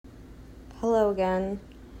Hello again.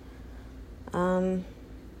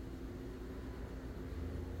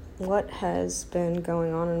 What has been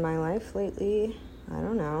going on in my life lately? I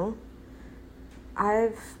don't know.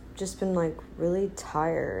 I've just been really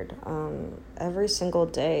tired. Every single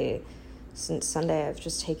day since Sunday, I've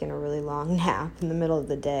just taken a really long nap in the middle of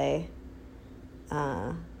the day,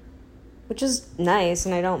 which is nice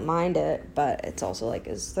and I don't mind it, but it's also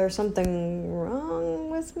is there something wrong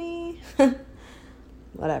with me?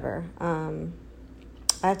 Whatever.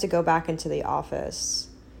 I have to go back into the office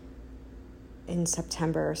in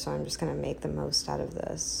September, so I'm just going to make the most out of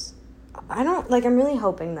this. I'm really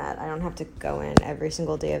hoping that I don't have to go in every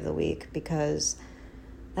single day of the week, because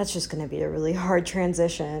that's just going to be a really hard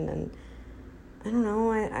transition. And I don't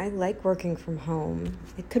know, I like working from home.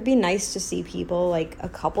 It could be nice to see people a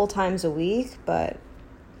couple times a week, but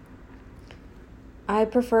I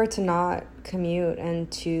prefer to not commute and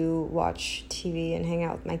to watch TV and hang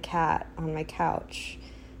out with my cat on my couch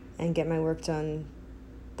and get my work done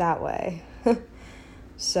that way.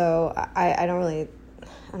 So I don't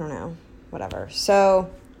know, whatever. So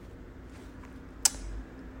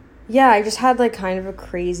yeah, I just had kind of a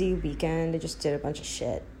crazy weekend. I just did a bunch of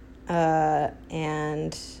shit.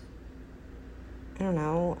 And I don't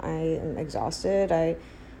know, I am exhausted. I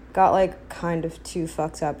got kind of too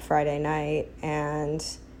fucked up Friday night, and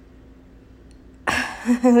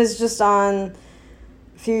I was just on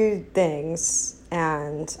a few things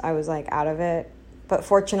and I was out of it. But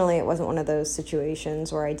fortunately, it wasn't one of those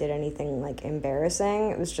situations where I did anything embarrassing.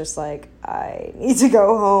 It was just I need to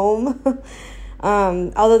go home.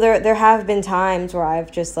 Although there have been times where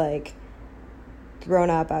I've just thrown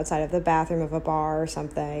up outside of the bathroom of a bar or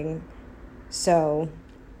something. So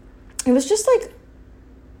it was just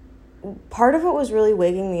part of what was really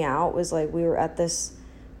wigging me out was we were at this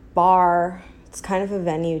bar. It's kind of a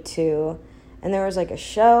venue too, and there was a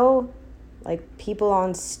show, people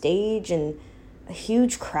on stage and a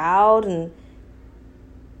huge crowd, and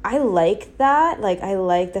I like that. I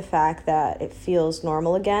like the fact that it feels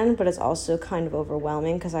normal again, but it's also kind of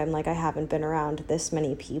overwhelming because I'm I haven't been around this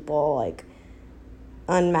many people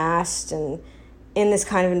unmasked and in this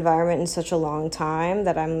kind of environment in such a long time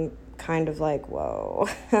that I'm kind of whoa.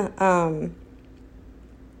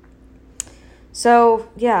 So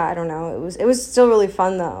yeah, I don't know. It was still really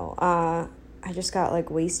fun though. I just got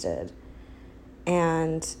wasted,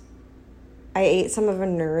 and I ate some of a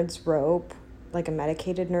Nerds rope, a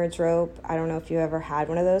medicated Nerds rope. I don't know if you ever had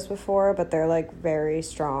one of those before, but they're very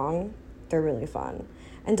strong. They're really fun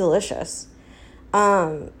and delicious.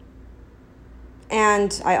 And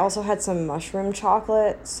I also had some mushroom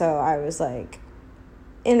chocolate, so I was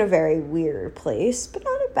in a very weird place, but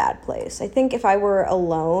not a bad place. I think if I were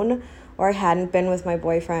alone or I hadn't been with my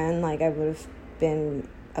boyfriend, I would have been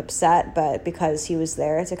upset, but because he was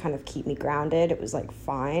there to kind of keep me grounded, it was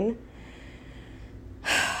fine.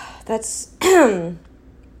 That's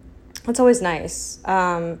always nice.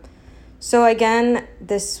 So again,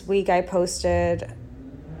 this week I posted,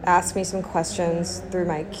 ask me some questions through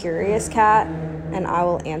my Curious Cat, and I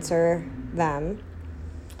will answer them.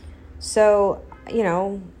 So,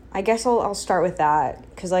 I guess I'll start with that,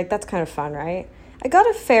 because that's kind of fun, right? I got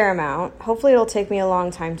a fair amount. Hopefully it'll take me a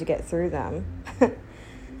long time to get through them.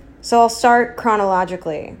 So I'll start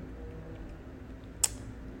chronologically.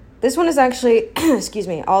 This one is actually, excuse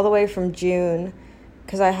me, all the way from June,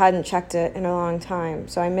 because I hadn't checked it in a long time,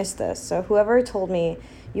 so I missed this. So whoever told me,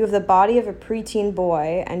 you have the body of a preteen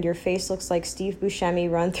boy and your face looks like Steve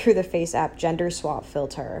Buscemi run through the face app gender swap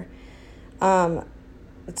filter.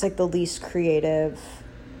 It's the least creative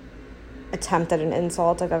attempt at an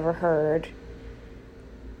insult I've ever heard.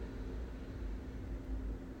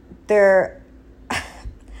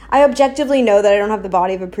 I objectively know that I don't have the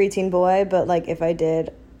body of a preteen boy, but if I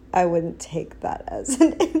did, I wouldn't take that as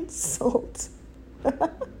an insult.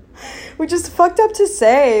 Which is fucked up to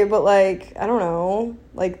say, but I don't know,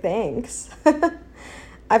 thanks.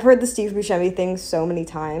 I've heard the Steve Buscemi thing so many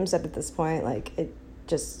times that at this point, it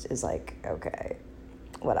just is okay,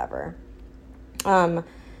 whatever.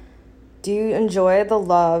 Do you enjoy the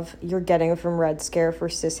love you're getting from Red Scare for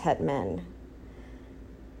cishet men?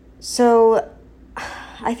 So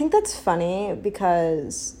I think that's funny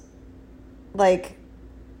because there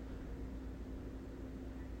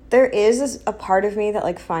is a part of me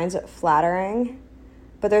that finds it flattering,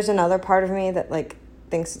 but there's another part of me that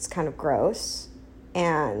thinks it's kind of gross,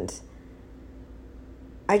 and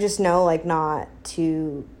I just know not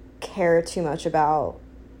to care too much about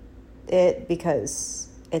it because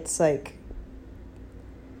it's just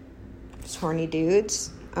horny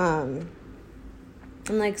dudes. And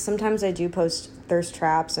sometimes I do post thirst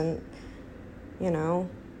traps, and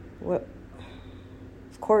what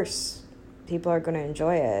of course, people are going to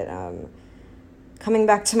enjoy it. Coming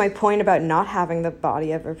back to my point about not having the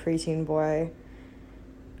body of a preteen boy,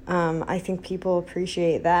 I think people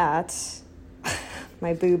appreciate that.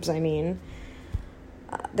 My boobs, I mean.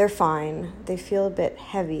 They're fine. They feel a bit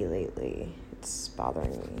heavy lately. It's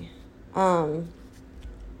bothering me.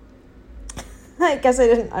 I guess I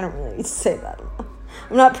don't really need to say that.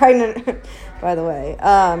 I'm not pregnant, by the way.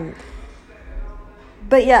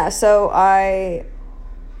 But yeah, so I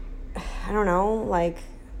don't know, like,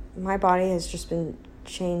 my body has just been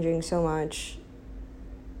changing so much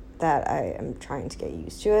that I am trying to get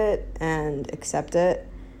used to it and accept it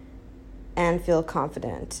and feel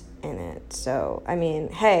confident in it. So, I mean,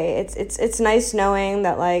 hey, it's nice knowing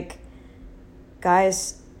that, like,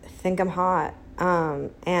 guys think I'm hot.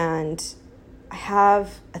 And I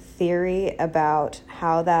have a theory about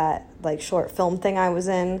how that, like, short film thing I was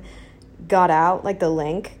in got out, like, the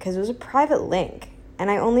link, because it was a private link, and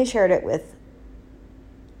I only shared it with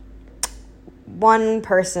one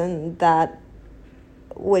person that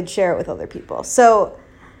would share it with other people. So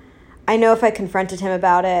I know if I confronted him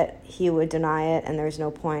about it, he would deny it, and there's no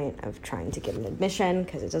point of trying to get an admission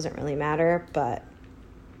because it doesn't really matter, but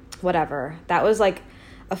whatever. That was like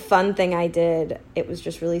a fun thing I did. It was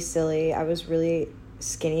just really silly. I was really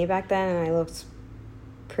skinny back then, and I looked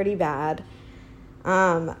pretty bad.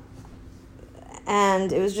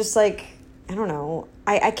 And it was just like, I don't know.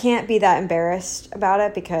 I can't be that embarrassed about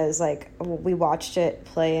it because, like, we watched it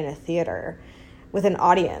play in a theater with an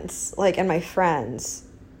audience, like, and my friends.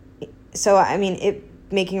 So, I mean,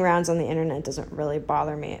 it making rounds on the internet doesn't really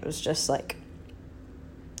bother me. It was just, like,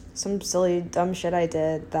 some silly, dumb shit I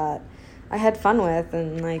did that I had fun with,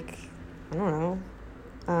 and, like, I don't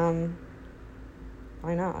know.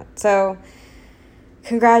 Why not? So,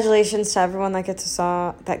 congratulations to everyone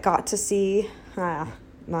that got to see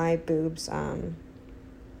my boobs.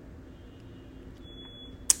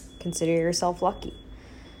 Consider yourself lucky.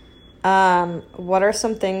 What are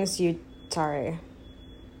some things anyway,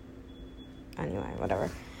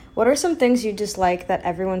 whatever. What are some things you dislike that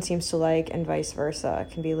everyone seems to like, and vice versa?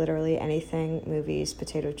 It can be literally anything, movies,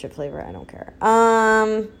 potato chip flavor, I don't care.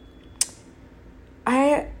 I'm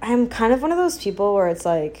kind of one of those people where it's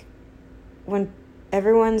like, when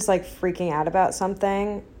everyone's, like, freaking out about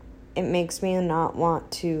something, it makes me not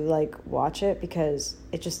want to, like, watch it because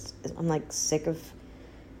I'm, like, sick of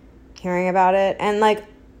hearing about it. And, like,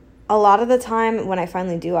 a lot of the time when I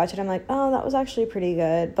finally do watch it, I'm like, oh, that was actually pretty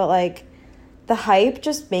good. But, like, the hype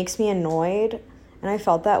just makes me annoyed. And I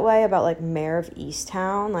felt that way about, like, Mayor of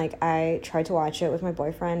Easttown. Like, I tried to watch it with my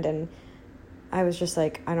boyfriend, and I was just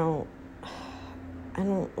like, I don't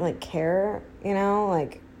like, care, you know?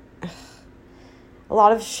 Like, a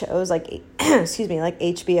lot of shows, like, excuse me, like,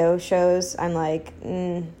 HBO shows, I'm like,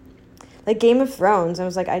 like, Game of Thrones, I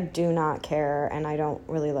was like, I do not care, and I don't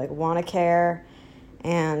really, like, want to care,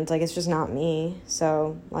 and, like, it's just not me,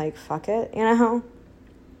 so, like, fuck it, you know?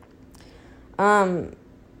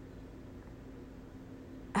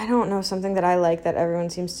 I don't know, something that I like that everyone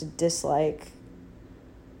seems to dislike.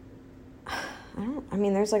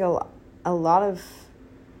 There's, like, a lot of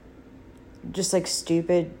just, like,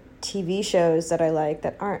 stupid TV shows that I like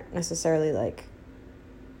that aren't necessarily, like,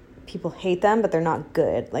 people hate them, but they're not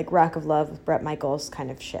good. Like Rack of Love with Bret Michaels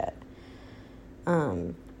kind of shit.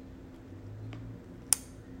 I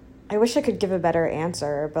wish I could give a better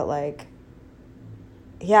answer, but, like,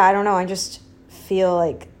 yeah, I don't know. I just feel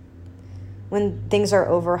like when things are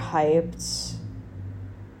overhyped,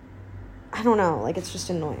 I don't know, like, it's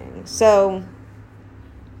just annoying. So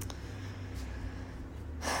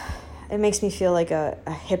it makes me feel like a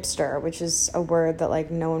hipster, which is a word that,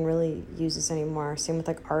 like, no one really uses anymore. Same with,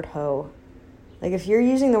 like, art ho. Like, if you're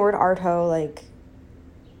using the word art ho, like,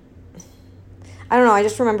 I don't know, I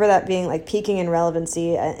just remember that being, like, peaking in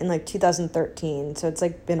relevancy in, like, 2013. So it's,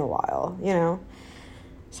 like, been a while, you know?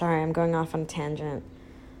 Sorry, I'm going off on a tangent.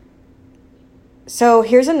 So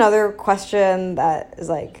here's another question that is,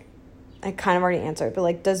 like, I kind of already answered, but,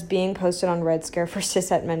 like, does being posted on Red Scare for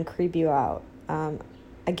cishet men creep you out?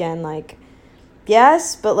 Again, like,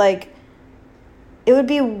 yes, but, like, it would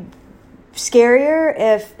be scarier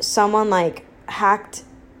if someone, like, hacked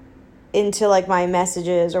into, like, my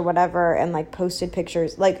messages or whatever and, like, posted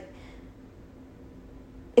pictures. Like,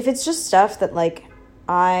 if it's just stuff that, like,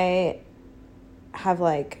 I have,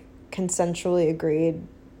 like, consensually agreed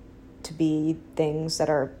to be things that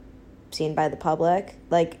are seen by the public,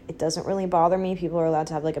 like, it doesn't really bother me. People are allowed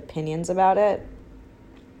to have, like, opinions about it.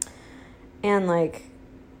 And, like,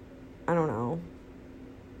 I don't know.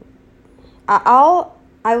 I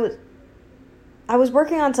was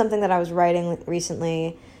working on something that I was writing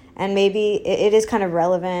recently, And maybe it is kind of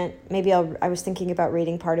relevant. Maybe I was thinking about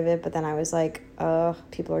reading part of it, but then I was like, oh,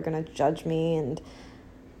 people are going to judge me. And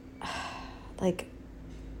like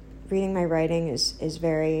reading my writing is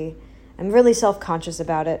very, I'm really self-conscious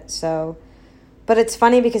about it. So, but it's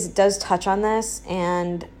funny because it does touch on this,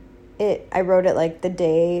 and I wrote it like the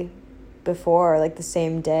day before, like the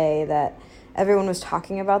same day that everyone was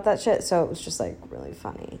talking about that shit. So it was just like really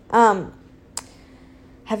funny.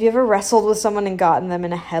 Have you ever wrestled with someone and gotten them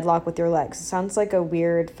in a headlock with your legs? It sounds like a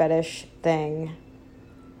weird fetish thing.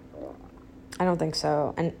 I don't think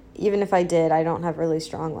so. And even if I did, I don't have really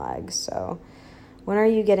strong legs. So when are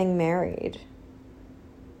you getting married?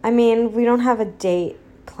 I mean, we don't have a date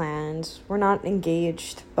planned. We're not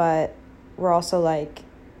engaged, but we're also like,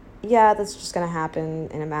 yeah, that's just going to happen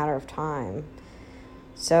in a matter of time.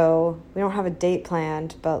 So we don't have a date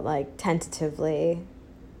planned, but like tentatively,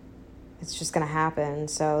 it's just going to happen.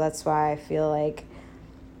 So that's why I feel like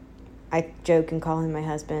I joke and call him my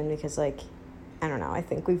husband, because like, I don't know, I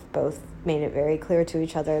think we've both made it very clear to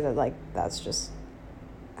each other that like that's just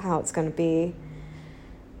how it's going to be.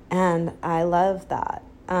 And I love that.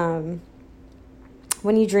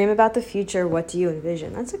 When you dream about the future, what do you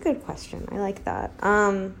envision? That's a good question. I like that.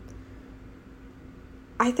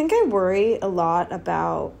 I think I worry a lot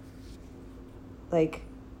about like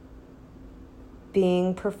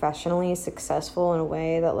being professionally successful in a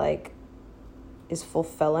way that like is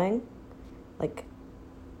fulfilling, like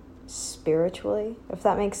spiritually, if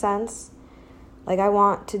that makes sense. Like I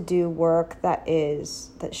want to do work that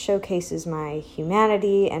showcases my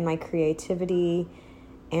humanity and my creativity,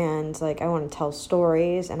 and like I want to tell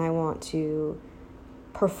stories, and I want to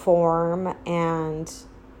perform, and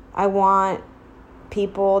I want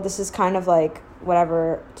people, this is kind of like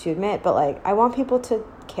whatever to admit, but like I want people to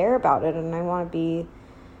care about it, and I want to be,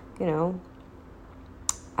 you know,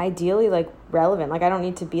 ideally like relevant. Like I don't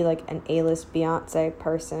need to be like an A-list Beyonce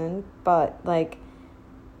person, but like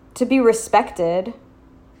to be respected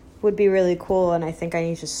would be really cool. And I think I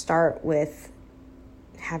need to start with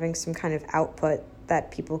having some kind of output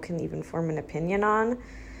that people can even form an opinion on.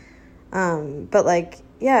 But like,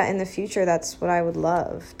 yeah, in the future, that's what I would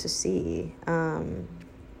love to see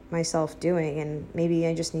myself doing. And maybe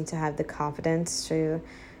I just need to have the confidence to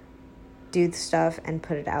do the stuff and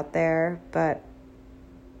put it out there. But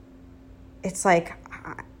it's like,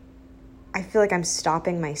 I feel like I'm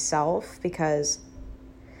stopping myself, because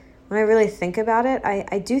when I really think about it,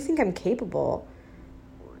 I do think I'm capable.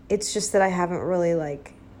 It's just that I haven't really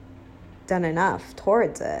like done enough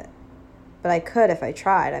towards it. But I could if I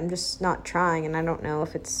tried. I'm just not trying, and I don't know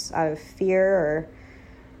if it's out of fear or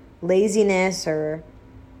laziness or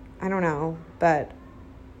I don't know. But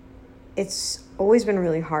it's always been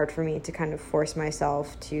really hard for me to kind of force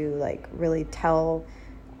myself to like really tell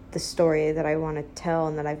the story that I want to tell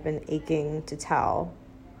and that I've been aching to tell.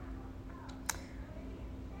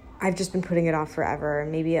 I've just been putting it off forever,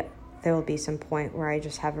 and maybe there will be some point where I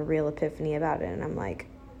just have a real epiphany about it, and I'm like,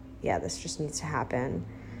 yeah, this just needs to happen.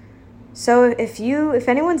 So if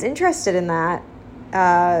anyone's interested in that,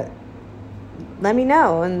 let me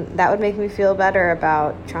know, and that would make me feel better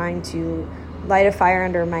about trying to light a fire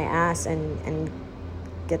under my ass and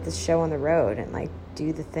get this show on the road and like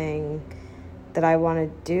do the thing that I want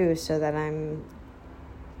to do, so that I'm,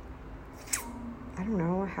 I don't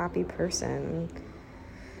know, a happy person.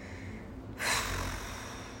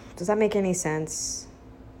 Does that make any sense?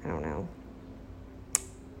 I don't know.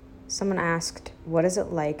 Someone asked, what is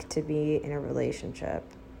it like to be in a relationship?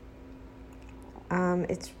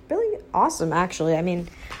 It's really awesome, actually. I mean,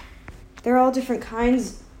 there are all different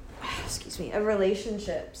kinds, of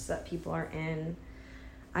relationships that people are in.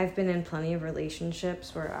 I've been in plenty of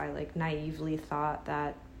relationships where I like naively thought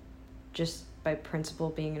that just by principle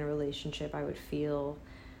being in a relationship, I would feel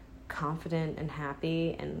confident and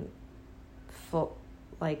happy and full,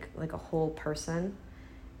 like a whole person.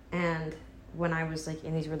 And when I was like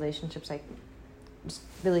in these relationships, I was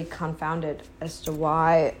really confounded as to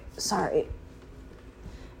why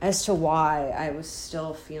I was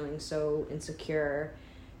still feeling so insecure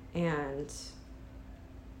and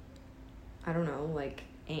I don't know, like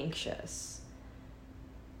anxious.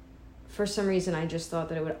 For some reason, I just thought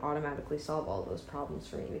that it would automatically solve all those problems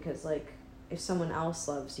for me, because like if someone else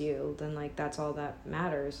loves you, then like that's all that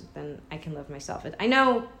matters. Then I can love myself. I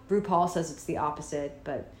know RuPaul says it's the opposite,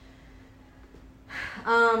 but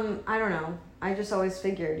I don't know. I just always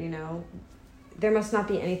figured, there must not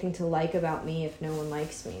be anything to like about me if no one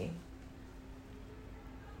likes me.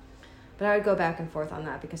 But I would go back and forth on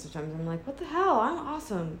that, because sometimes I'm like, what the hell? I'm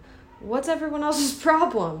awesome. What's everyone else's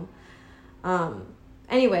problem?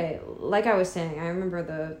 Anyway, like I was saying, I remember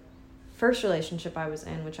the first relationship I was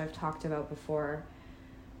in, which I've talked about before,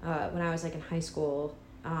 when I was like in high school,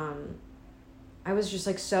 I was just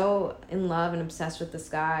like so in love and obsessed with this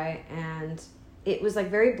guy, and it was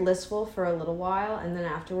like very blissful for a little while, and then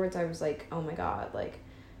afterwards I was like, oh my god, like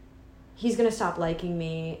he's gonna stop liking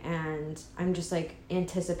me, and I'm just like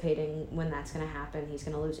anticipating when that's gonna happen. He's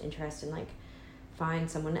gonna lose interest and like find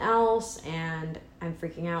someone else, and I'm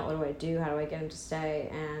freaking out. What do I do? How do I get him to stay?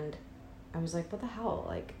 And I was like, what the hell?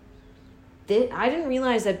 Like, I didn't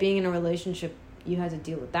realize that being in a relationship you had to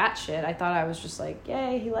deal with that shit. I thought I was just like,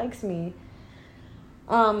 yay, he likes me.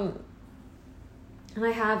 And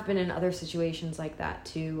I have been in other situations like that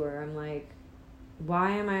too, where I'm like,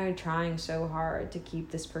 why am I trying so hard to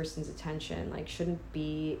keep this person's attention? Like, shouldn't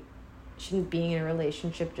being in a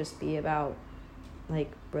relationship just be about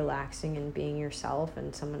like relaxing and being yourself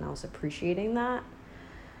and someone else appreciating that?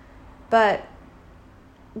 But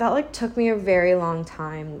that like took me a very long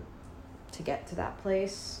time to get to that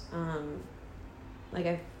place. Like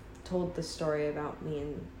I've told the story about me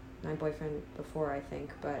and my boyfriend before, I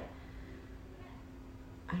think, but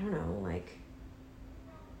I don't know, like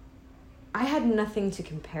I had nothing to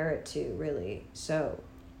compare it to, really. So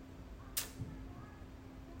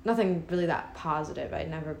nothing really that positive. I'd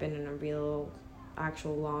never been in a real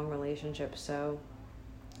actual long relationship, so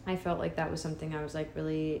I felt like that was something I was like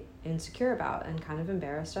really insecure about and kind of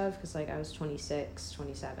embarrassed of, because like I was 26,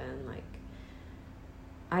 27, like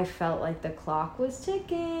I felt like the clock was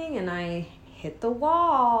ticking and I hit the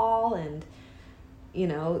wall, and you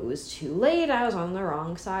know, it was too late. I was on the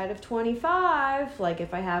wrong side of 25. Like,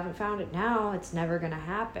 if I haven't found it now, it's never gonna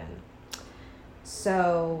happen.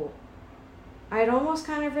 So I'd almost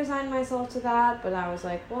kind of resigned myself to that, but I was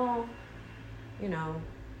like, well, you know,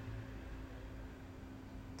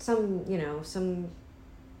 I'm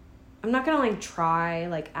not gonna like try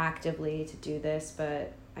like actively to do this,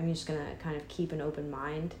 but I'm just gonna kind of keep an open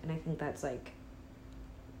mind, and I think that's like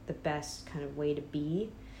the best kind of way to be,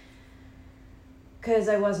 because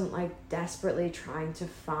I wasn't like desperately trying to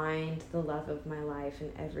find the love of my life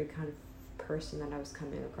in every kind of person that I was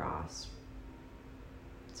coming across,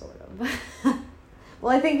 sort of.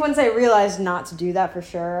 Well, I think once I realized not to do that for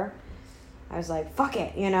sure, I was like, fuck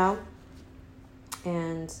it, you know?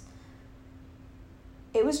 And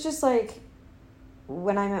it was just like,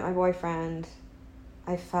 when I met my boyfriend,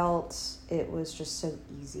 I felt it was just so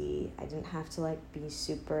easy. I didn't have to like be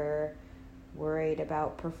super worried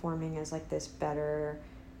about performing as like this better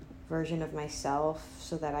version of myself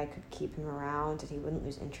so that I could keep him around and he wouldn't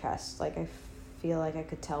lose interest. Like, I feel like I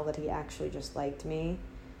could tell that he actually just liked me,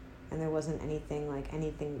 and there wasn't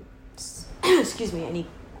anything excuse me, any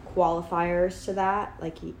qualifiers to that.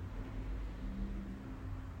 Like, he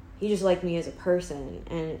just liked me as a person,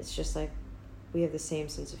 and it's just like we have the same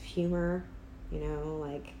sense of humor, you know,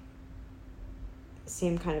 like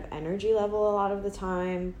same kind of energy level a lot of the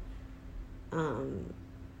time.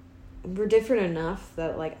 We're different enough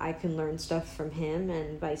that like I can learn stuff from him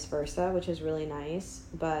and vice versa, which is really nice.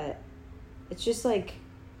 But it's just like,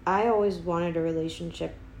 I always wanted a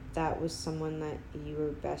relationship that was someone that you were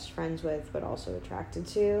best friends with but also attracted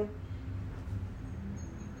to,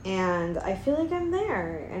 and I feel like I'm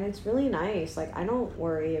there, and it's really nice. Like, I don't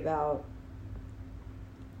worry about,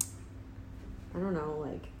 I don't know,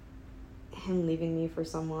 like him leaving me for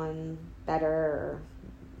someone better or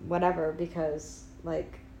whatever, because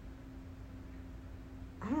like,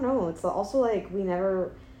 I don't know, it's also like we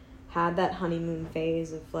never had that honeymoon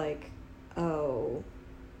phase of like, oh,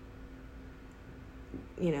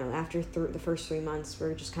 you know, after the first 3 months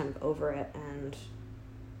we're just kind of over it. And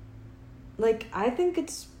like, I think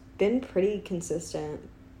it's been pretty consistent,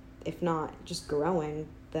 if not just growing,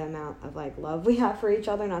 the amount of like love we have for each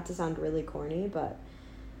other. Not to sound really corny, but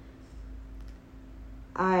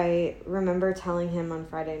I remember telling him on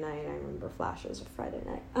Friday night, I remember flashes of Friday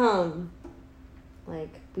night,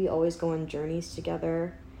 like, we always go on journeys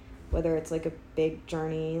together, whether it's like a big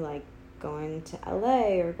journey like going to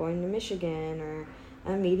LA or going to Michigan, or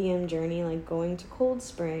a medium journey like going to Cold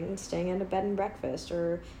Spring and staying at a bed and breakfast,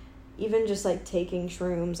 or even just like taking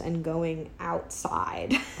shrooms and going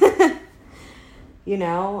outside. You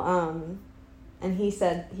know, and he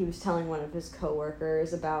said he was telling one of his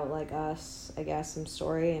coworkers about like us, I guess, some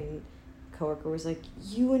story, and the coworker was like,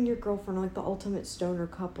 you and your girlfriend are like the ultimate stoner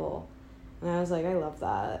couple. And I was like, I love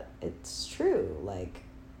that. It's true. Like,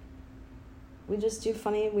 we just do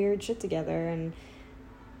funny, weird shit together. And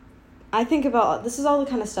I think about, this is all the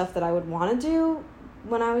kind of stuff that I would want to do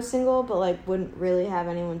when I was single, but like wouldn't really have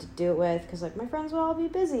anyone to do it with, because like my friends would all be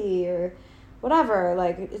busy or whatever.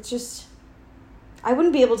 Like, it's just, I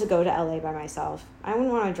wouldn't be able to go to LA by myself. I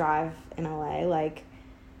wouldn't want to drive in LA. Like,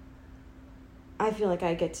 I feel like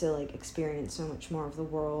I get to like experience so much more of the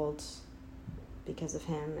world because of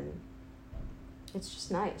him, and it's just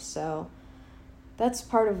nice. So that's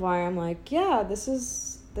part of why I'm like, yeah,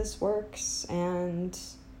 this works, and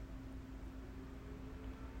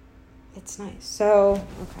it's nice. So,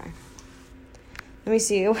 okay. Let me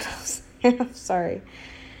see what else I have. Sorry.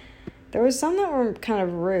 There was some that were kind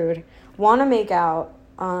of rude. Want to make out?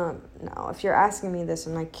 No. If you're asking me this,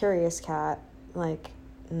 am I curious, cat? Like,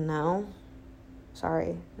 no.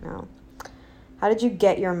 Sorry, no. How did you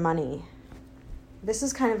get your money? This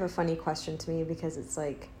is kind of a funny question to me because it's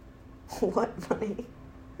like, what money?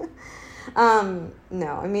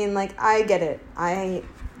 No, I mean, like, I get it. I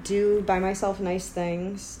do buy myself nice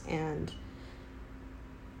things and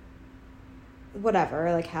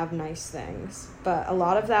whatever, like, have nice things. But a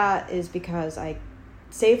lot of that is because I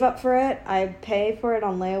save up for it. I pay for it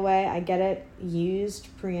on layaway. I get it used,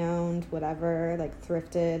 pre-owned, whatever, like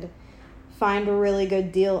thrifted. Find a really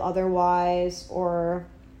good deal otherwise, or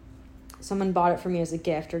someone bought it for me as a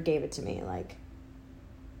gift or gave it to me. Like,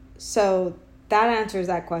 so that answers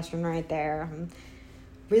that question right there. I'm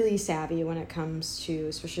really savvy when it comes to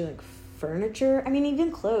especially like furniture. I mean,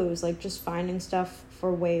 even clothes, like just finding stuff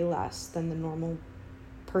for way less than the normal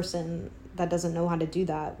person that doesn't know how to do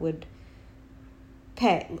that would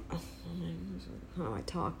pay. How I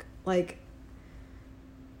talk. Like,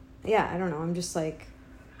 yeah, I don't know. I'm just like,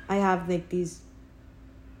 I have like a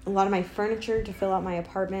lot of my furniture to fill out my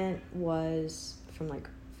apartment was from like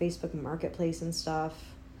Facebook Marketplace and stuff.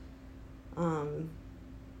 You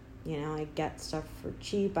know, I get stuff for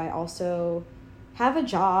cheap. I also have a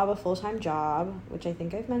job, a full-time job, which I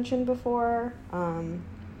think I've mentioned before.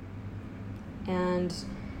 And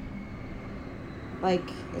like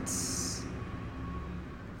it's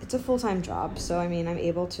a full-time job. So I mean, I'm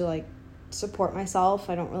able to like support myself.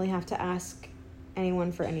 I don't really have to ask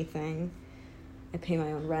anyone for anything. I pay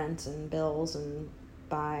my own rent and bills and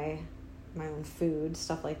buy my own food,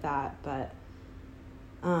 stuff like that. But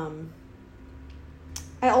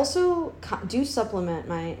I also do supplement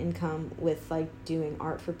my income with like doing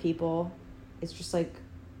art for people. It's just like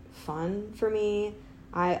fun for me.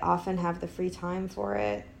 I often have the free time for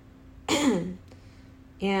it.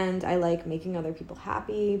 And I like making other people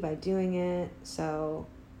happy by doing it. So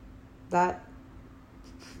that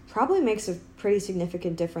probably makes a pretty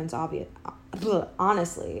significant difference,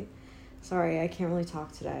 honestly. Sorry, I can't really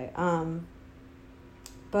talk today.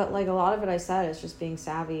 But like a lot of it I said is just being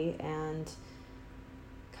savvy and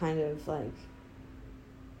kind of like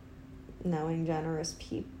knowing generous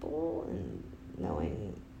people and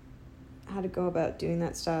knowing how to go about doing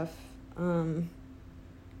that stuff. But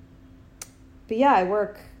yeah, I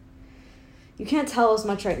work. You can't tell as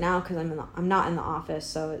much right now because I'm not in the office.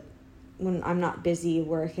 So when I'm not busy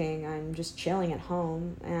working, I'm just chilling at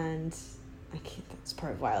home, and that's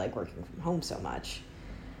part of why I like working from home so much.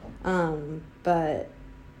 But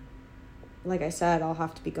like I said, I'll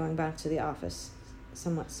have to be going back to the office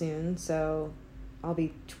somewhat soon, so I'll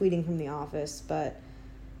be tweeting from the office. But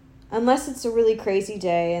unless it's a really crazy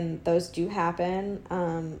day, and those do happen,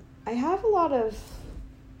 I have a lot of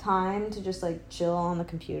time to just like chill on the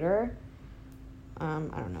computer. I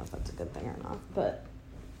don't know if that's a good thing or not, but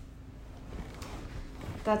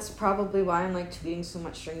that's probably why I'm like tweeting so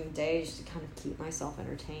much during the day, just to kind of keep myself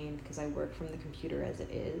entertained, because I work from the computer as it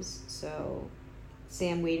is. So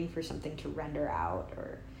say I'm waiting for something to render out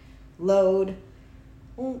or load,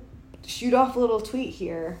 well, shoot off a little tweet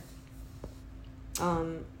here.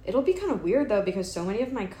 It'll be kind of weird though, because so many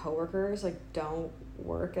of my coworkers like don't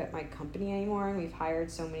work at my company anymore, and we've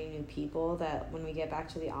hired so many new people that when we get back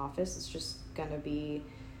to the office, it's just gonna be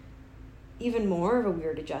even more of a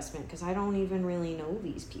weird adjustment, because I don't even really know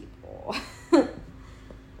these people.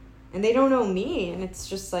 And they don't know me, and it's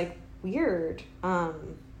just like weird. But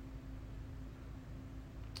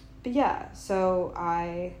yeah, so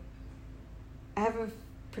I have a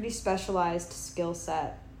pretty specialized skill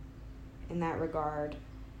set in that regard.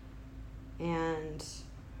 And,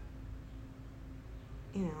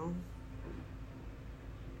 you know,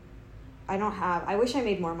 I wish I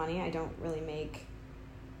made more money. I don't really make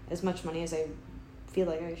as much money as I feel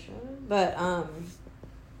like I should. But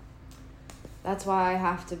that's why I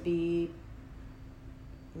have to be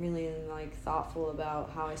really like thoughtful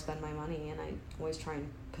about how I spend my money, and I always try and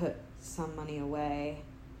put some money away.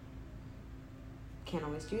 Can't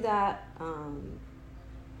always do that.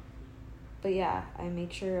 But yeah, I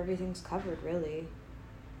make sure everything's covered, really.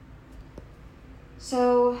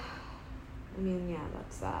 So, I mean, yeah,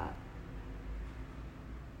 that's that.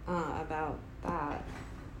 About that.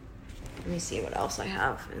 Let me see what else I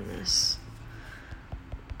have in this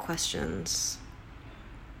questions.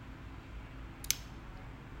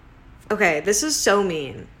 Okay, this is so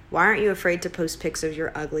mean. Why aren't you afraid to post pics of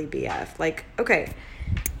your ugly BF? Like, okay,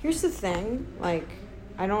 here's the thing. Like,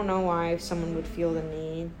 I don't know why someone would feel the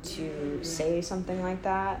need to say something like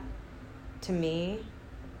that to me.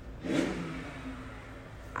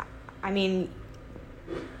 I mean,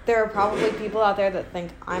 there are probably people out there that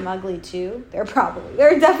think I'm ugly too. There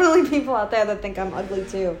are definitely people out there that think I'm ugly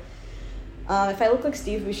too. If I look like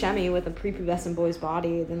Steve Buscemi with a prepubescent boy's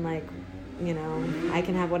body, then, like, you know, I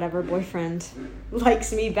can have whatever boyfriend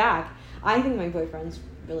likes me back. I think my boyfriend's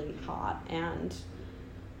really hot and,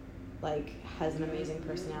 like, has an amazing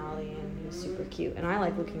personality, and he's super cute, and I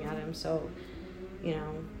like looking at him, so, you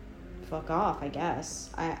know, fuck off, I guess.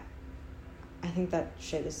 I think that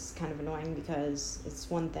shit is kind of annoying, because it's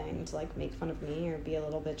one thing to, like, make fun of me or be a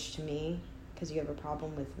little bitch to me because you have a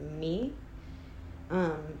problem with me.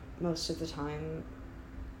 Most of the time,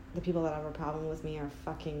 the people that have a problem with me are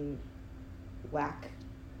fucking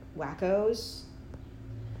wackos.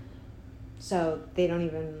 So they don't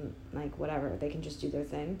even, like, whatever. They can just do their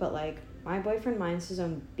thing. But, like, my boyfriend minds his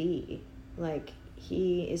own bee. Like,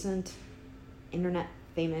 he isn't internet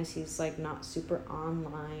famous. He's, like, not super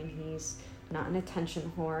online. He's not an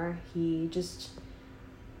attention whore. He just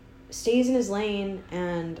stays in his lane,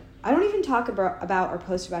 and I don't even talk about or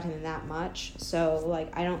post about him that much. So,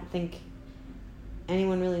 like, I don't think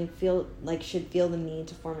anyone really should feel the need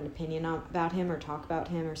to form an opinion about him or talk about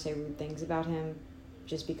him or say rude things about him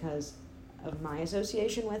just because of my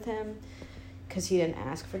association with him, because he didn't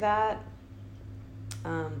ask for that.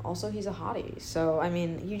 Also, he's a hottie, so, I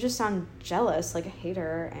mean, you just sound jealous, like a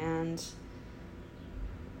hater, and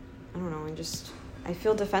I don't know, I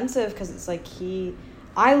feel defensive, because it's like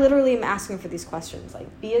I literally am asking for these questions,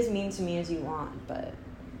 like, be as mean to me as you want, but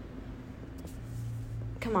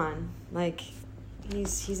come on, like,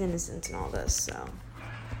 he's innocent in all this, so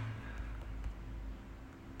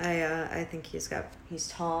I think he's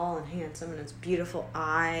tall and handsome and has beautiful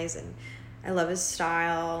eyes, and I love his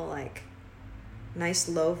style, like, nice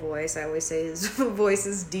low voice. I always say his voice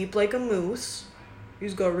is deep like a moose.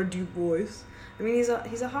 He's got a deep voice. I mean, he's a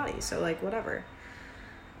hottie, so, like, whatever.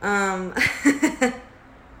 And,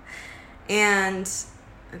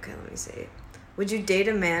 okay, let me see. Would you date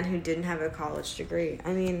a man who didn't have a college degree?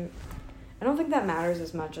 I mean, I don't think that matters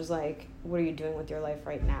as much as, like, what are you doing with your life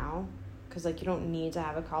right now? Because, like, you don't need to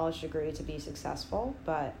have a college degree to be successful,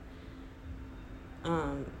 but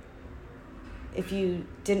if you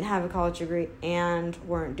didn't have a college degree and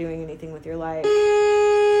weren't doing anything with your life...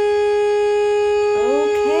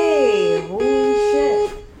 Okay, holy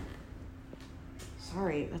shit.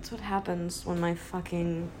 Sorry, that's what happens when my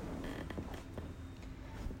fucking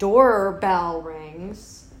doorbell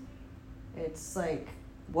rings. It's like,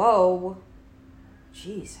 whoa,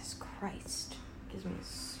 Jesus Christ, gives me a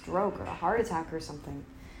stroke or a heart attack or something.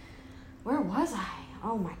 Where was I?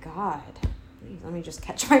 Oh my God, please let me just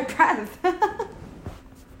catch my breath.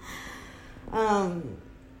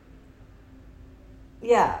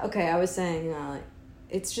 Yeah, okay, I was saying,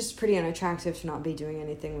 it's just pretty unattractive to not be doing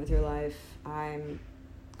anything with your life. I'm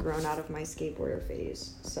grown out of my skateboarder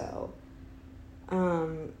phase, so,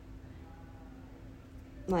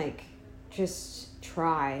 like, just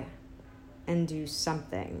try and do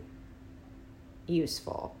something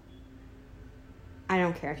useful. I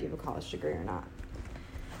don't care if you have a college degree or not.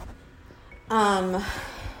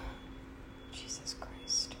 Jesus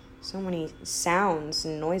Christ. So many sounds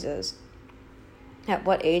and noises. At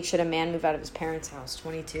what age should a man move out of his parents' house?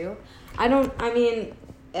 22? I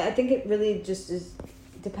think it really just is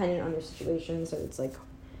dependent on your situation, so it's, like,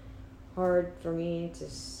 hard for me to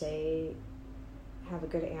have a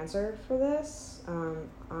good answer for this.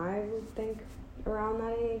 I would think around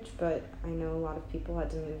that age, but I know a lot of people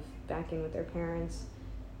had to move back in with their parents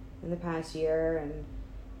in the past year, and,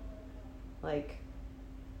 like,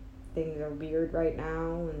 things are weird right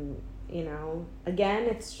now, and, you know, again,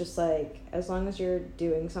 it's just, like, as long as you're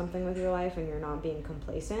doing something with your life and you're not being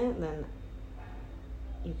complacent, then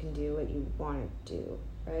you can do what you want to do,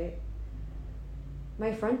 right?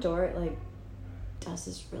 My front door, it, like, does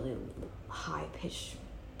this really high-pitched,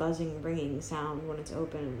 buzzing, ringing sound when it's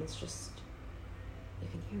open, and it's just, you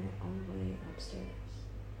can hear it all the way upstairs.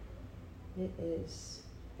 It is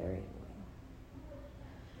very annoying.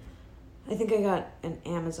 I think I got an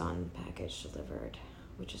Amazon package delivered,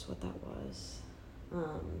 which is what that was. I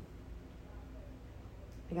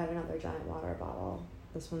got another giant water bottle.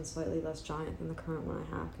 This one's slightly less giant than the current one I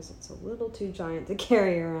have because it's a little too giant to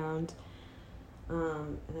carry around.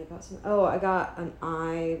 And I got an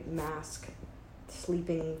eye mask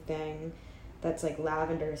sleeping thing that's, like,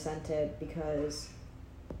 lavender scented because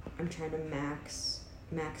I'm trying to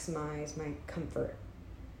maximize my comfort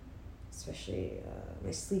especially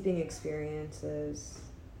my sleeping experiences.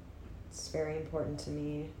 It's very important to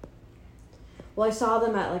me. Well, I saw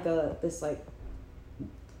them at like this like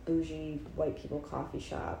bougie white people coffee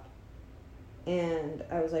shop, and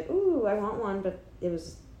I was like, ooh, I want one, but it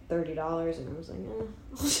was $30, and I was like,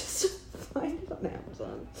 I'll just find it on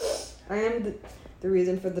Amazon. I am the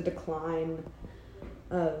reason for the decline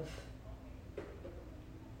of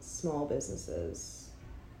small businesses.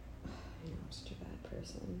 I know, I'm such a bad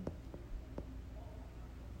person.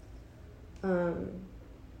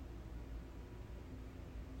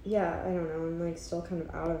 Yeah, I don't know, I'm like still kind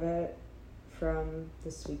of out of it from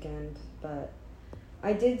this weekend, but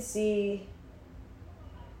I did see,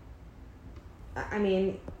 I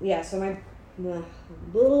mean, yeah, so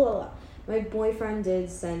my boyfriend did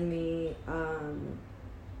send me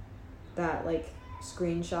that like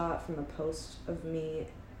screenshot from a post of me,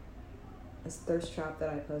 a thirst trap that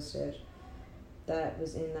I posted that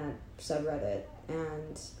was in that subreddit,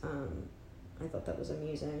 and I thought that was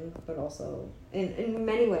amusing, but also in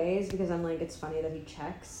many ways, because I'm like, it's funny that he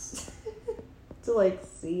checks to like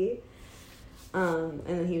see. And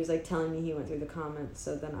then he was like telling me he went through the comments,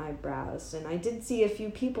 so then I browsed, and I did see a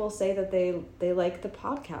few people say that they like the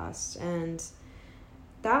podcast, and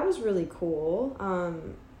that was really cool.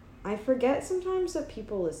 I forget sometimes that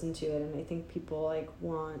people listen to it, and I think people like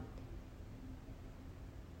want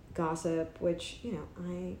gossip, which, you know,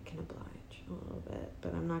 I can oblige a little bit,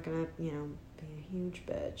 but I'm not gonna, you know, be a huge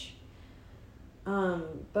bitch.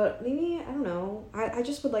 But maybe, I don't know, I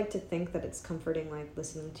just would like to think that it's comforting, like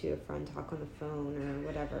listening to a friend talk on the phone or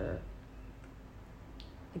whatever.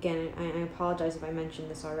 Again, I apologize if I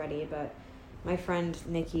mentioned this already, but my friend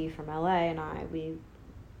Nikki from LA and I,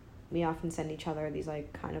 we often send each other these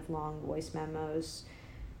like kind of long voice memos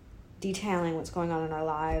detailing what's going on in our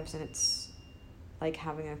lives, and it's like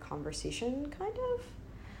having a conversation kind of.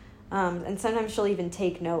 And sometimes she'll even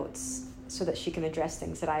take notes so that she can address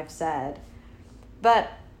things that I've said.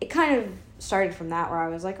 But it kind of started from that, where I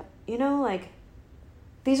was like, you know, like,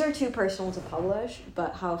 these are too personal to publish,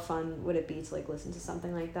 but how fun would it be to like listen to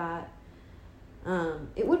something like that?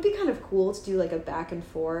 It would be kind of cool to do like a back and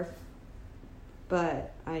forth,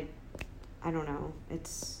 but I don't know.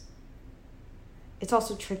 It's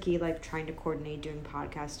also tricky, like trying to coordinate doing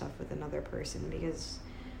podcast stuff with another person, because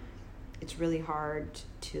it's really hard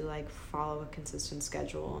to like follow a consistent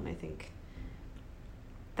schedule. And I think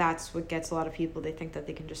that's what gets a lot of people. They think that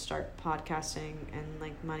they can just start podcasting and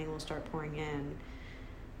like money will start pouring in,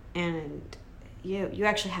 and you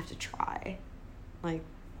actually have to try. Like,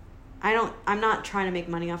 I'm not trying to make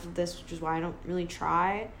money off of this, which is why I don't really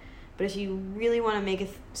try. But if you really want to make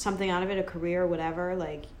something out of it, a career or whatever,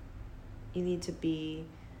 like, you need to be,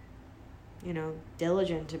 you know,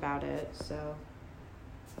 diligent about it. So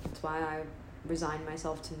that's why I resigned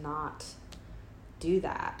myself to not do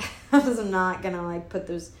that. Because I'm not gonna like put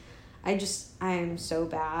those, I am so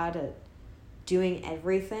bad at doing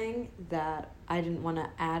everything that I didn't want to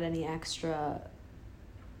add any extra,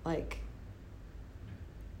 like,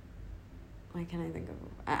 what can I think of?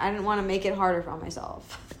 I didn't want to make it harder for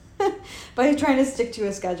myself by trying to stick to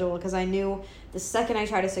a schedule, because I knew the second I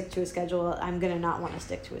try to stick to a schedule, I'm going to not want to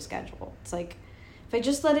stick to a schedule. It's like, if I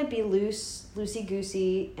just let it be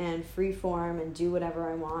loosey-goosey and free form and do whatever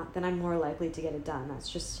I want, then I'm more likely to get it done. That's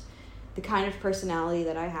just the kind of personality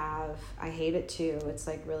that I have. I hate it too. It's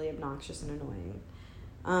like really obnoxious and annoying.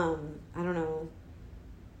 I don't know.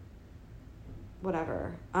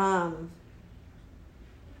 Whatever.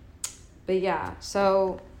 But yeah,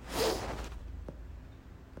 so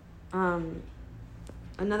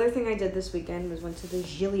another thing I did this weekend was went to the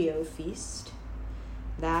Giglio Feast.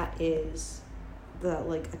 That is the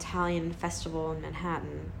like Italian festival in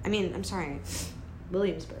Manhattan.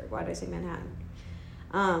 Williamsburg. Why did I say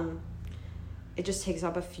Manhattan? It just takes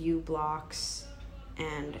up a few blocks,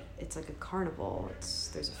 and it's like a carnival.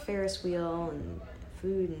 There's a Ferris wheel and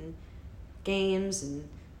food and games and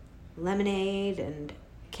lemonade and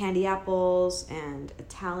candy apples and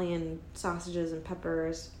Italian sausages and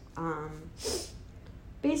peppers.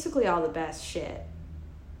 Basically all the best shit.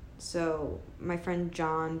 So my friend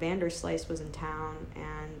John Vanderslice was in town,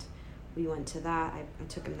 and we went to that. I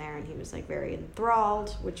took him there, and he was like very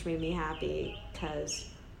enthralled, which made me happy, because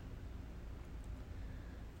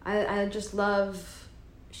I just love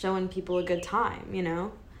showing people a good time, you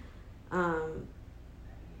know?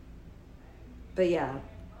 But yeah,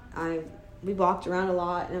 we walked around a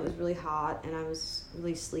lot, and it was really hot, and I was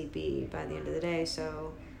really sleepy by the end of the day,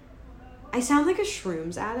 so I sound like a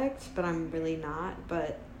shrooms addict, but I'm really not.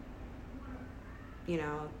 But, you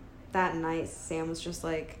know, that night, Sam was just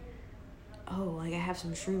like, oh, like, I have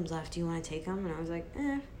some shrooms left, do you want to take them? And I was like,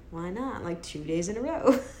 why not? Like 2 days in a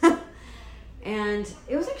row. And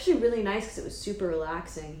it was actually really nice because it was super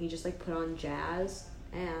relaxing. He just like put on jazz,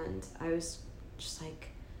 and I was just like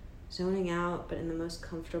zoning out, but in the most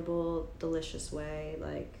comfortable, delicious way.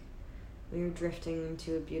 Like we were drifting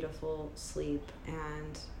into a beautiful sleep,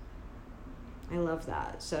 and I love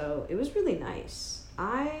that. So it was really nice.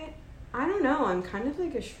 I don't know, I'm kind of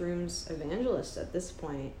like a shrooms evangelist at this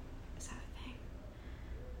point. Is that a thing?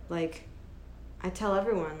 Like, I tell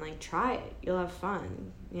everyone, like, try it. You'll have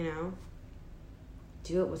fun, you know?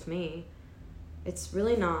 Do it with me. It's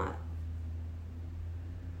really not,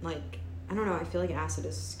 like, I don't know, I feel like acid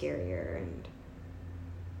is scarier, and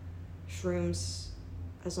shrooms,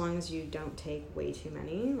 as long as you don't take way too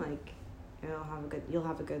many, like, you'll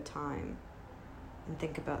have a good time and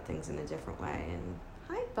think about things in a different way. And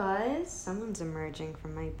hi, Buzz. Someone's emerging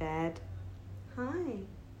from my bed. Hi.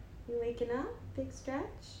 You waking up? Big stretch?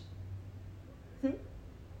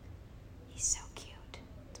 He's so cute.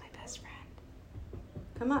 It's my best friend.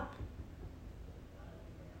 Come up.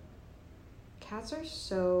 Cats are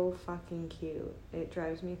so fucking cute. It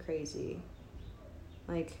drives me crazy.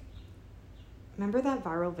 Like, remember that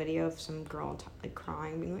viral video of some girl like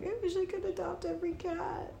crying, being like, I wish I could adopt every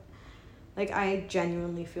cat. Like, I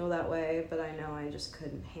genuinely feel that way, but I know I just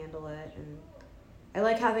couldn't handle it. And I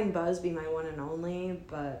like having Buzz be my one and only,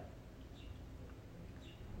 but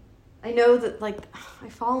I know that, like, I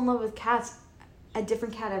fall in love with cats, a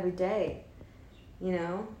different cat every day, you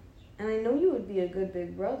know? And I know you would be a good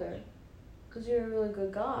big brother, because you're a really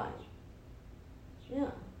good guy.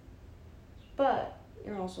 Yeah. But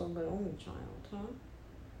you're also a good only child, huh?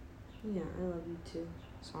 Yeah, I love you too.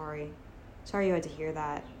 Sorry you had to hear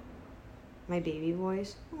that. My baby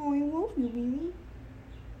voice. Oh, I love you, baby.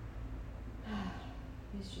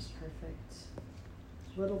 He's just perfect.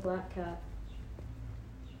 Little black cat.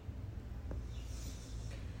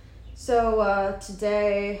 So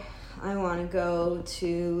today I want to go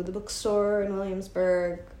to the bookstore in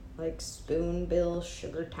Williamsburg, like Spoonbill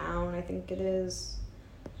Sugartown, I think it is.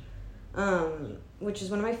 Which is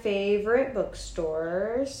one of my favorite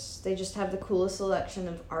bookstores. They just have the coolest selection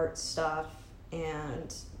of art stuff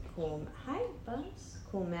and cool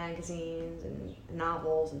magazines and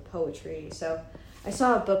novels and poetry. So I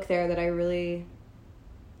saw a book there that I really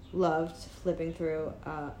loved flipping through,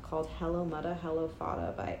 called Hello Mutta, Hello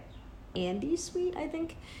Fata by Andy Sweet, I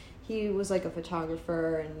think. He was like a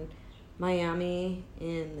photographer in Miami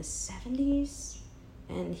in the 70s,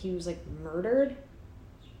 and he was like murdered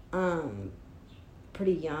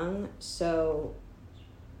pretty young. So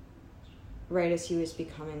right as he was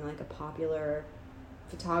becoming like a popular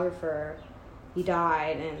photographer, he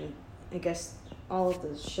died, and I guess all of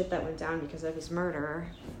the shit that went down because of his murder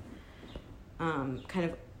kind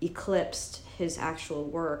of eclipsed his actual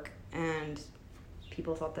work, and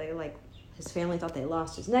people thought his family thought they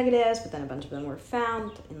lost his negatives, but then a bunch of them were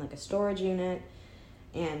found in like a storage unit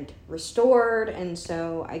and restored, and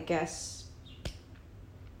so I guess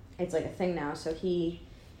it's like a thing now. So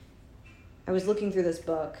I was looking through this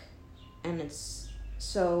book, and it's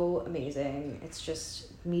so amazing. It's just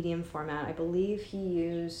medium format. I believe he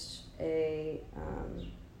used a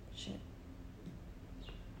shit.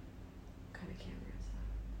 What kind of camera is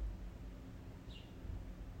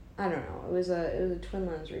that? I don't know. It was a twin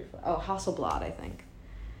lens reflex. Oh, Hasselblad, I think.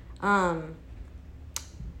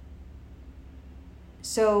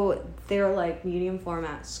 So they're like medium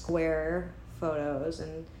format square photos,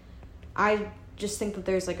 and I just think that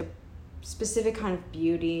there's like a specific kind of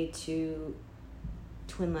beauty to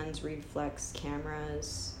twin lens reflex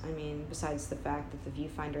cameras. I mean, besides the fact that the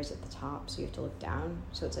viewfinder is at the top, so you have to look down,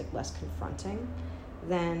 so it's like less confronting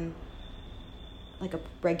than like a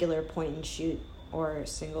regular point and shoot or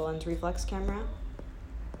single lens reflex camera.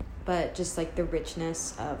 But just like the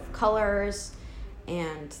richness of colors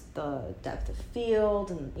and the depth of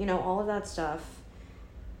field and, you know, all of that stuff.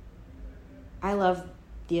 I love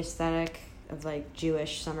the aesthetic of like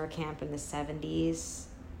Jewish summer camp in the 70s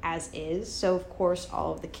as is. So of course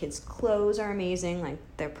all of the kids' clothes are amazing. Like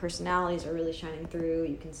their personalities are really shining through.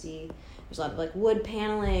 You can see there's a lot of like wood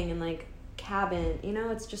paneling and like cabin, you know,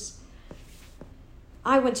 it's just,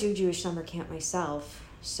 I went to Jewish summer camp myself,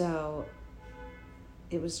 so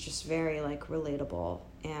it was just very like relatable,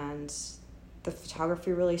 and the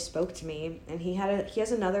photography really spoke to me. And he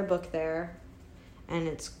has another book there, and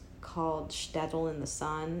it's called Shtetl in the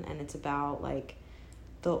Sun, and it's about like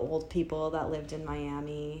the old people that lived in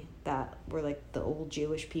Miami that were like the old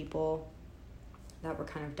Jewish people that were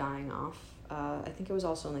kind of dying off. I think it was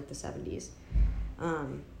also in like the 70s.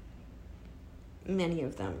 Many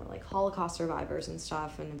of them were like Holocaust survivors and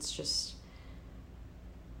stuff, and it's just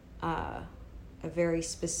a very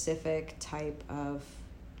specific type of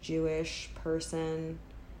Jewish person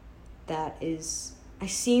that is, I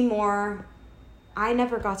see more. I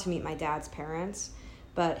never got to meet my dad's parents,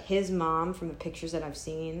 but his mom, from the pictures that I've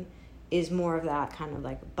seen, is more of that kind of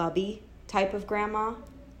like bubby type of grandma,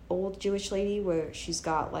 old Jewish lady, where she's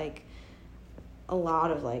got like a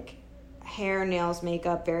lot of like hair, nails,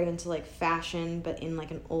 makeup, very into like fashion, but in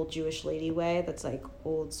like an old Jewish lady way that's like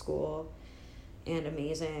old school and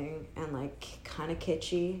amazing and like kind of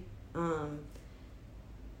kitschy.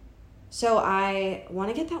 So I want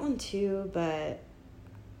to get that one too, but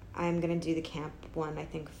I'm going to do the camp one, I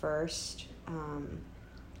think, first,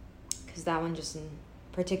 because that one just in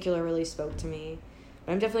particular really spoke to me.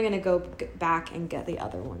 But I'm definitely going to go back and get the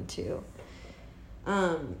other one too.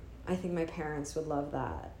 I think my parents would love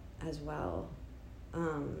that as well,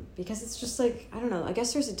 because it's just like, I don't know, I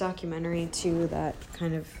guess there's a documentary too that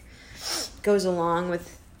kind of goes along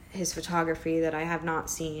with his photography that I have not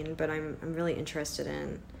seen, but I'm really interested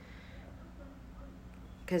in,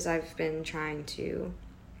 because I've been trying to,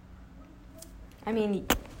 I mean,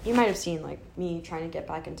 you might have seen like me trying to get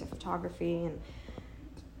back into photography, and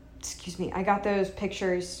excuse me, I got those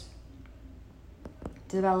pictures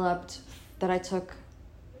developed that I took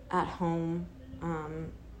at home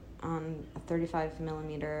on a 35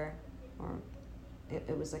 millimeter, or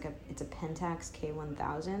it was like it's a Pentax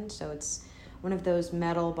K1000, so it's one of those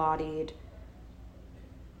metal bodied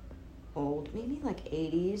old, maybe like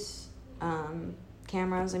 80s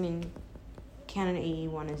cameras. I mean, Canon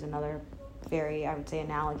AE1 is another very, I would say,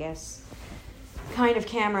 analogous kind of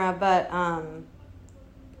camera, but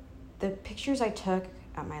the pictures I took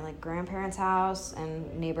at my like grandparents' house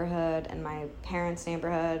and neighborhood and my parents'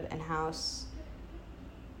 neighborhood and house,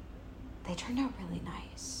 they turned out really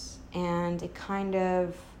nice, and it kind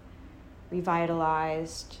of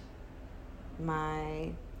revitalized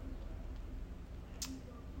my,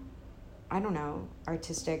 I don't know,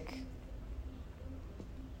 artistic,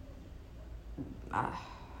 I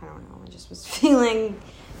don't know, I just was feeling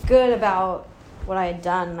good about what I had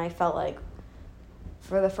done, and I felt like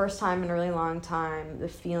for the first time in a really long time, the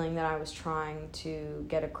feeling that I was trying to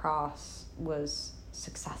get across was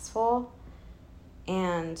successful,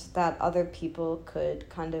 and that other people could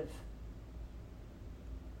kind of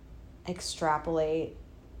extrapolate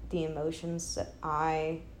the emotions that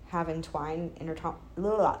I have intertwined in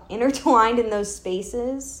those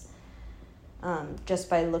spaces, just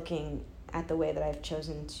by looking at the way that I've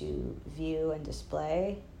chosen to view and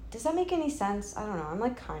display. Does that make any sense? I don't know. I'm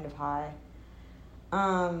like kind of high.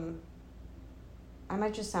 I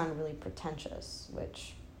might just sound really pretentious,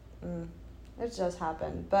 which it does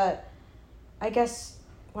happen. But I guess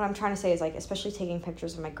what I'm trying to say is, like, especially taking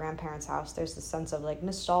pictures of my grandparents' house, there's this sense of like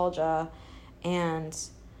nostalgia and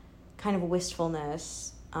kind of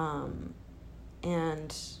wistfulness, and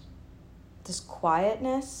this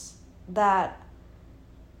quietness that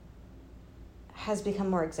has become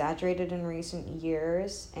more exaggerated in recent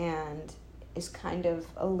years and is kind of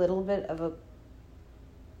a little bit of a,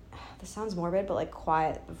 this sounds morbid, but like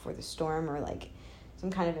quiet before the storm, or like some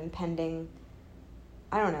kind of impending,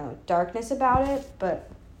 I don't know, darkness about it, but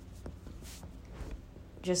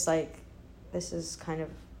just like, this is kind of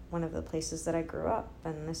one of the places that I grew up,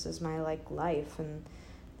 and this is my like life, and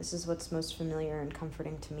this is what's most familiar and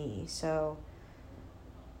comforting to me. So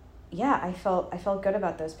yeah, I felt good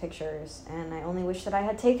about those pictures, and I only wish that I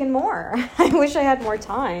had taken more. I wish I had more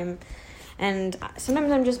time. And sometimes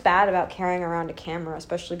I'm just bad about carrying around a camera,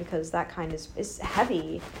 especially because that kind is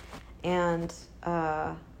heavy, and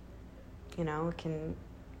you know, it can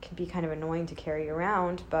be kind of annoying to carry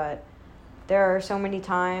around. But there are so many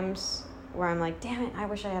times where I'm like, damn it, I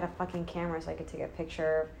wish I had a fucking camera so I could take a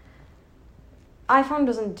picture. iPhone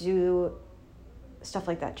doesn't do stuff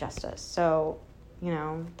like that justice. So, you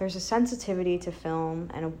know, there's a sensitivity to film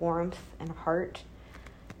and a warmth and a heart.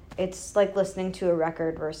 It's like listening to a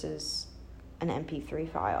record versus an MP3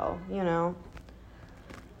 file, you know?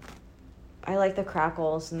 I like the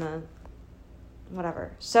crackles and the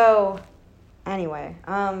whatever. So, anyway,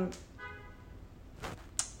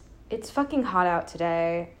 it's fucking hot out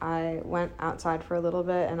today. I went outside for a little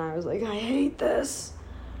bit and I was like, I hate this.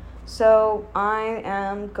 So I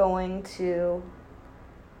am going to,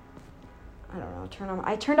 I don't know,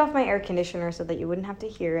 I turned off my air conditioner so that you wouldn't have to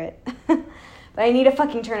hear it. But I need to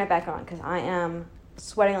fucking turn it back on because I am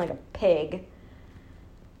sweating like a pig.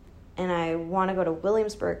 And I want to go to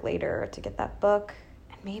Williamsburg later to get that book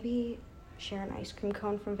and maybe share an ice cream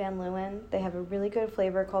cone from Van Leeuwen. They have a really good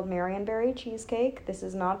flavor called Marionberry cheesecake. This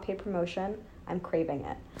is not paid promotion. I'm craving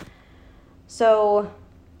it. So,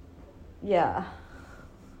 yeah.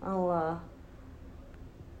 I don't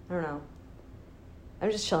know. I'm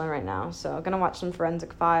just chilling right now. So I'm going to watch some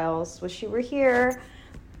Forensic Files. Wish you were here.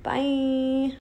 Bye.